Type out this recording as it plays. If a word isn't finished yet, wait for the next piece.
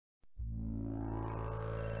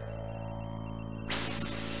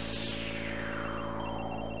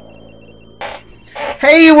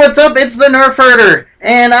Hey, what's up? It's the Nerf Herder,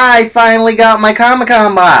 and I finally got my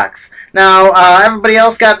Comic-Con box. Now, everybody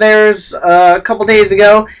else got theirs a couple days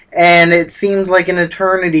ago, and it seems like an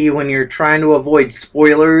eternity when you're trying to avoid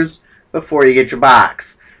spoilers before you get your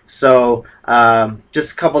box. So,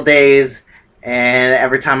 just a couple days, and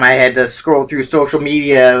every time I had to scroll through social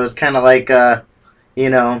media, it was kind of like, you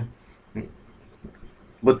know,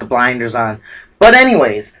 with the blinders on. But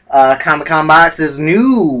anyways, Comic-Con box is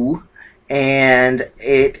new. And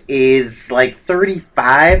it is like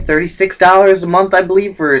 $36 a month, I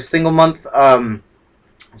believe, for a single month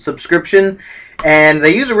subscription. And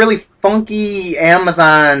they use a really funky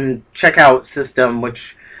Amazon checkout system,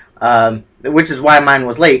 which is why mine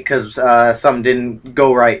was late, because some didn't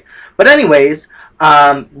go right. But anyways,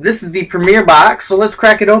 this is the premiere box, so let's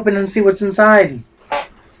crack it open and see what's inside.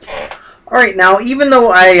 Alright, now, even though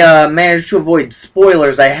I managed to avoid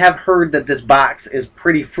spoilers, I have heard that this box is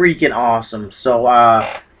pretty freaking awesome. So,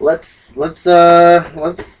 let's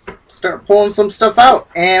start pulling some stuff out.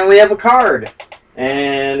 And we have a card.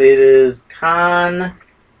 And it is Con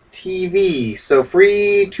TV. So,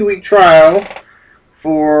 free 2-week trial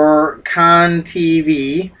for Con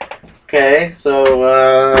TV. Okay,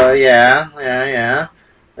 so, yeah.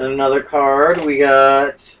 And another card, we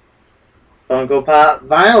got Funko Pop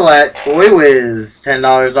Vinyl at Toy Wiz.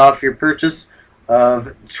 $10 off your purchase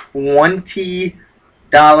of $20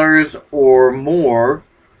 or more.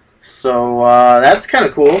 So that's kind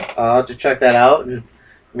of cool. I'll have to check that out and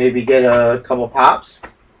maybe get a couple pops.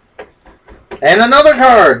 And another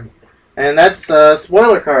card. And that's a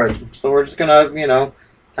spoiler card. So we're just going to,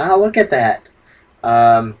 look at that.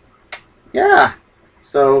 Yeah.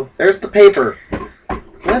 So there's the paper.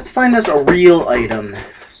 Let's find us a real item.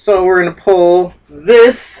 So we're going to pull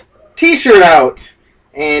this t-shirt out.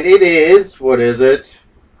 And it is, what is it?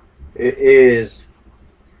 It is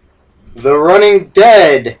The Running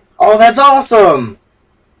Dead. Oh, that's awesome.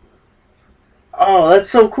 Oh, that's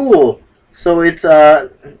so cool. So it's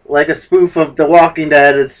like a spoof of The Walking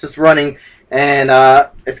Dead. It's just running. And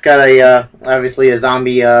it's got obviously a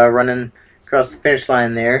zombie running across the finish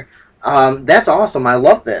line there. That's awesome. I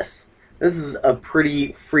love this. This is a pretty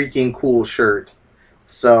freaking cool shirt.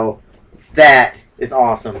 So, that is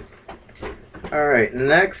awesome. Alright,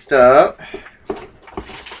 next up, we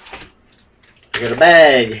got a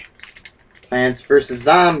bag. Plants vs.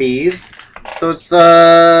 Zombies. So, it's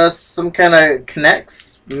some kind of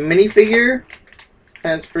K'NEX minifigure.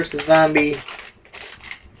 Plants vs. Zombie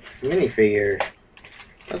minifigure.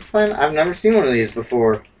 That's fine. I've never seen one of these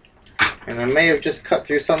before. And I may have just cut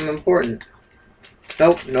through something important.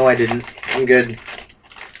 Nope, no I didn't. I'm good.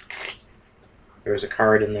 There's a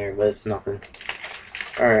card in there, but it's nothing.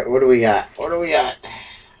 Alright, what do we got?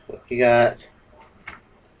 We got...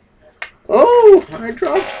 Oh! I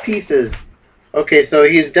dropped pieces. Okay, so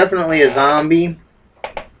he's definitely a zombie.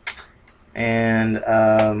 And,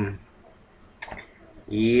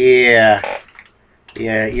 yeah.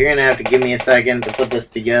 Yeah, you're gonna have to give me a second to put this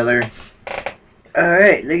together.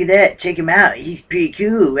 Alright, look at that. Check him out. He's pretty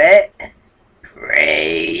cool, right?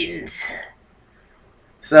 Brains.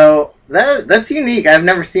 So, that's unique. I've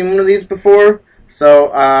never seen one of these before.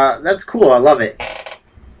 So, that's cool. I love it.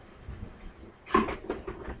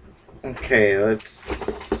 Okay, let's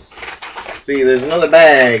see. There's another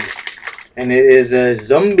bag. And it is a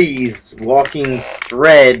Zombies Walking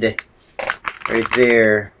Thread. Right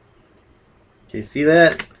there. Do you see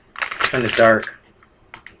that? It's kind of dark.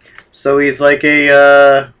 So, he's like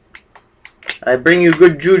a, I bring you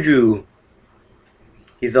good juju.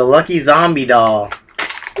 He's a lucky zombie doll.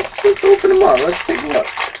 Let's open them up. Let's take a look.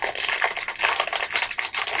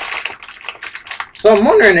 So I'm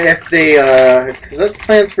wondering if they, because that's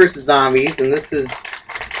Plants vs. Zombies, and this is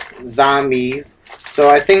Zombies. So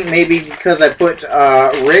I think maybe because I put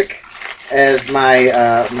Rick as my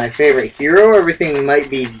my favorite hero, everything might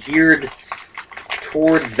be geared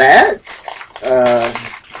towards that.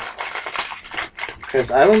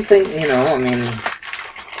 Because I don't think,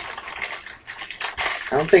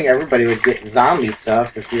 I don't think everybody would get zombie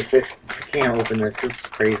stuff if you can't open this. This is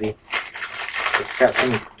crazy. It's got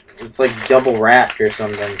some, it's like double wrapped or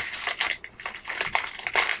something.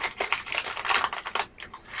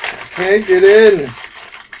 Okay, get in.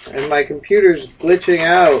 And my computer's glitching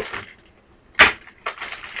out.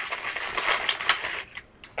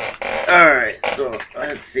 Alright, so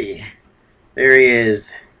let's see. There he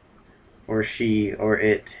is. Or she, or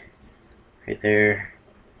it. Right there.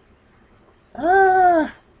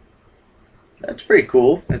 That's pretty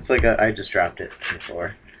cool. It's like a, I just dropped it on the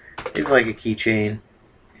floor. It's like a keychain.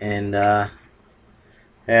 And,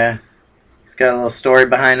 yeah. It's got a little story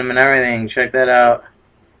behind him and everything. Check that out.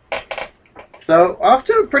 So, off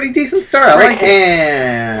to a pretty decent start. I like it.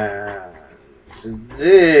 And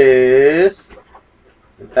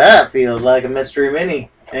that feels like a mystery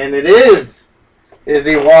mini. And it is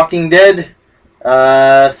a Walking Dead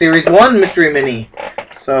Series 1 mystery mini.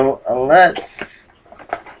 So, let's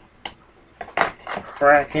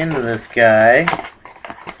crack into this guy.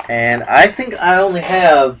 And I think I only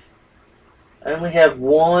have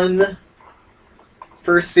one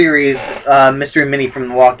first series mystery mini from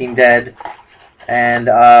The Walking Dead, and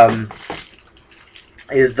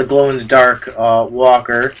is the glow in the dark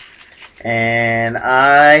Walker, and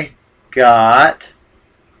I got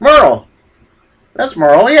Merle. That's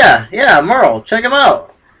Merle, yeah, Merle. Check him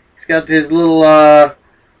out. He's got his little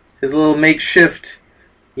makeshift,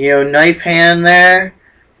 knife hand there,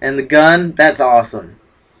 and the gun. That's awesome.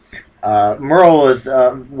 Merle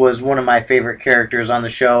was one of my favorite characters on the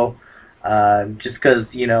show, just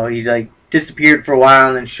because he like disappeared for a while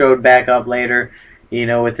and then showed back up later,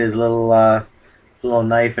 with his little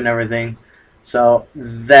knife and everything. So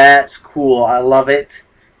that's cool. I love it,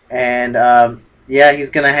 and yeah, he's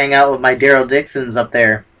gonna hang out with my Daryl Dixons up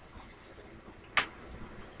there.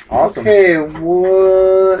 Awesome. Okay,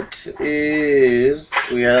 what is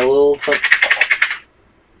we got a little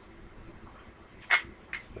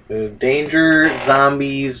Danger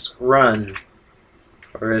Zombies Run.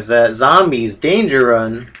 Or is that Zombies Danger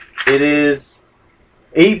Run? It is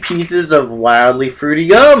 8 pieces of wildly fruity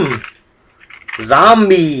gum.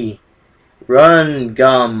 Zombie Run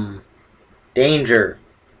Gum. Danger.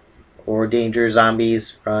 Or Danger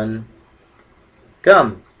Zombies Run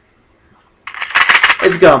Gum.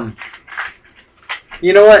 It's gum.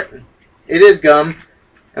 You know what? It is gum.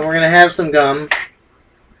 And we're going to have some gum.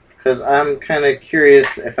 Because I'm kind of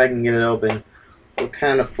curious if I can get it open. What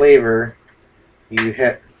kind of flavor you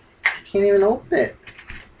have? I can't even open it.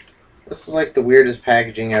 This is like the weirdest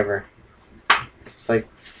packaging ever. It's like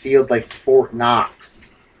sealed like Fort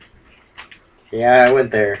Knox. Yeah, I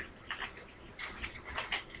went there.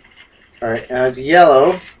 Alright, now it's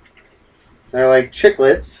yellow. They're like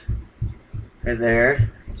chiclets. Right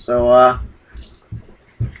there. So,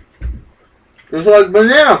 it's like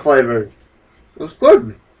banana flavored. It's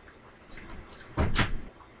good.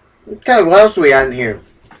 What kind of what else do we got in here?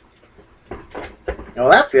 Oh,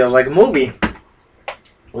 that feels like a movie.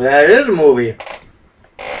 Well, that is a movie.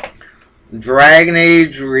 Dragon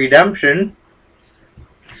Age Redemption,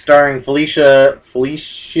 starring Felicia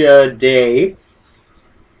Day,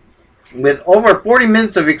 with over 40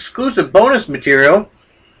 minutes of exclusive bonus material.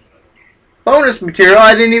 Bonus material?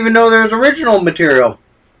 I didn't even know there was original material.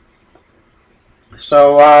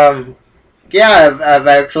 So, yeah, I've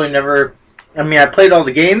actually never... I mean, I played all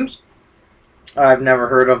the games. I've never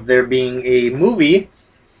heard of there being a movie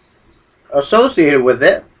associated with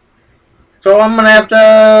it. So I'm gonna have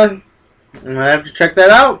to check that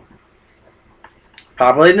out.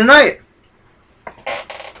 Probably tonight.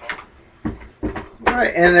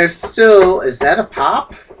 Alright, and there's still, is that a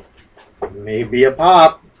pop? Maybe a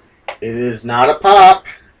pop. It is not a pop.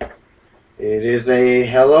 It is a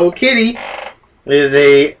Hello Kitty. It is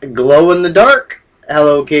a glow-in-the-dark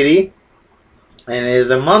Hello Kitty. And it is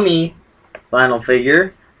a mummy vinyl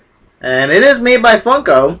figure. And it is made by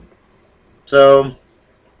Funko. So,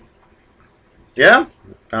 yeah.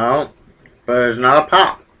 No, but it's not a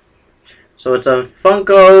pop. So it's a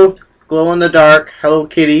Funko glow-in-the-dark Hello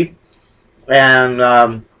Kitty. And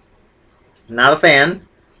not a fan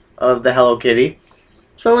of the Hello Kitty.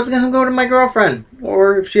 So it's going to go to my girlfriend.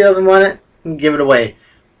 Or if she doesn't want it, give it away.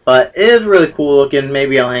 But it is really cool looking.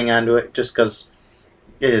 Maybe I'll hang on to it just because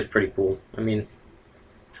it is pretty cool. I mean,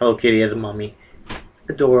 Hello Kitty as a mummy.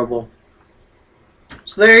 Adorable.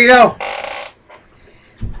 So there you go.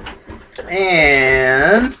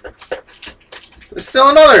 And there's still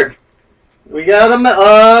another. We got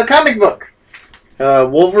a comic book.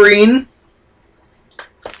 Wolverine.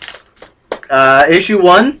 Issue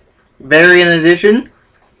 1. Variant edition.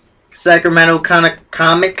 Sacramento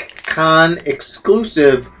Comic Con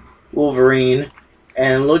exclusive Wolverine.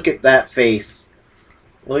 And look at that face.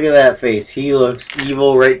 Look at that face. He looks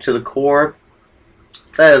evil right to the core.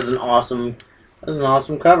 That is an awesome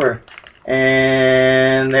cover.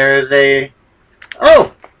 And there's a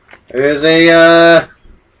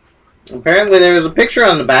apparently there's a picture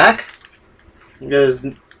on the back. Because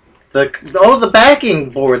the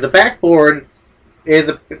backing board. The backboard is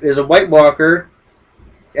a White Walker,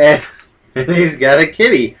 and he's got a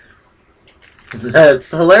kitty.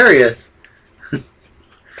 That's hilarious.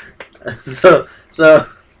 So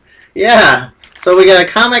yeah. So we got a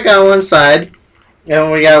comic on one side,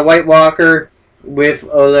 and we got a White Walker with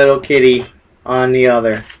a little kitty on the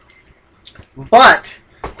other. But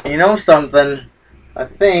You know something? I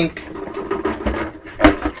think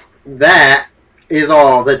that is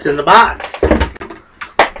all that's in the box.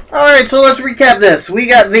 Alright, so let's recap this. We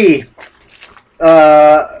got the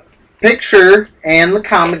picture and the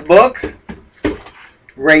comic book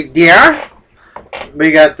right there.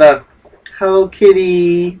 We got the Hello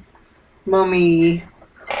Kitty mummy.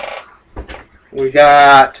 We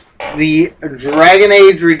got the Dragon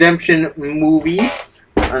Age Redemption movie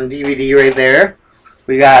on DVD right there.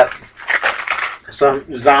 We got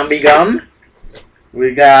some zombie gum.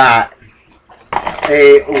 We got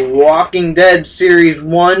a Walking Dead Series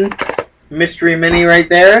 1 mystery mini right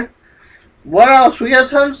there. What else? We got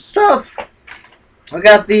tons of stuff. We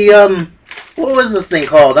got the, what was this thing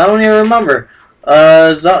called? I don't even remember.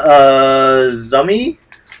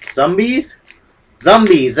 Zombies?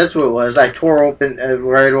 Zombies, that's what it was. I tore open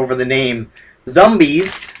right over the name.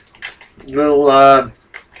 Zombies. Little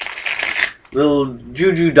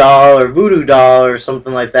juju doll or voodoo doll or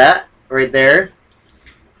something like that. Right there.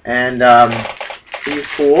 And, he's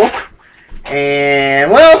cool. And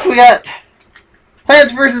what else we got?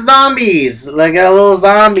 Plants vs. Zombies. I got a little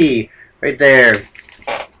zombie right there.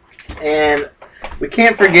 And we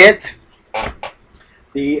can't forget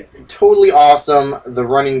the totally awesome The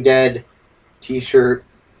Running Dead t-shirt.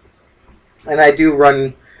 And I do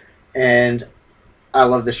run, and I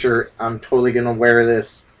love the shirt. I'm totally going to wear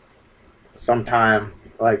this sometime,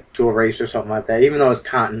 like to a race or something like that. Even though it's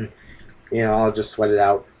cotton, you know, I'll just sweat it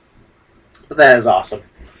out. But that is awesome.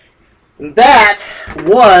 That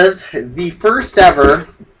was the first ever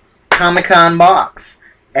Comic-Con box.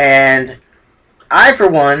 And I, for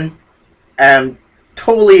one, am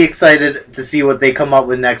totally excited to see what they come up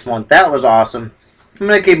with next month. That was awesome. I'm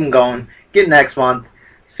going to keep them going. Get next month.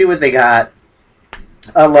 See what they got.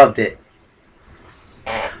 I loved it.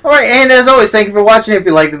 Alright, and as always, thank you for watching. If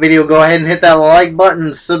you like the video, go ahead and hit that like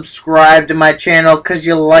button. Subscribe to my channel because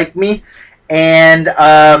you like me. And,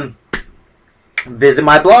 visit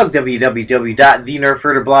my blog,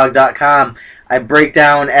 www.thenerfherderblog.com. I break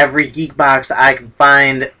down every geek box I can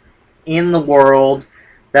find in the world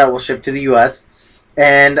that will ship to the U.S.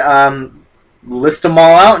 And list them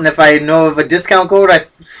all out. And if I know of a discount code, I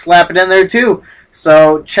slap it in there too.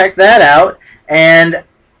 So check that out. And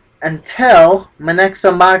until my next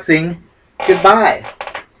unboxing, goodbye.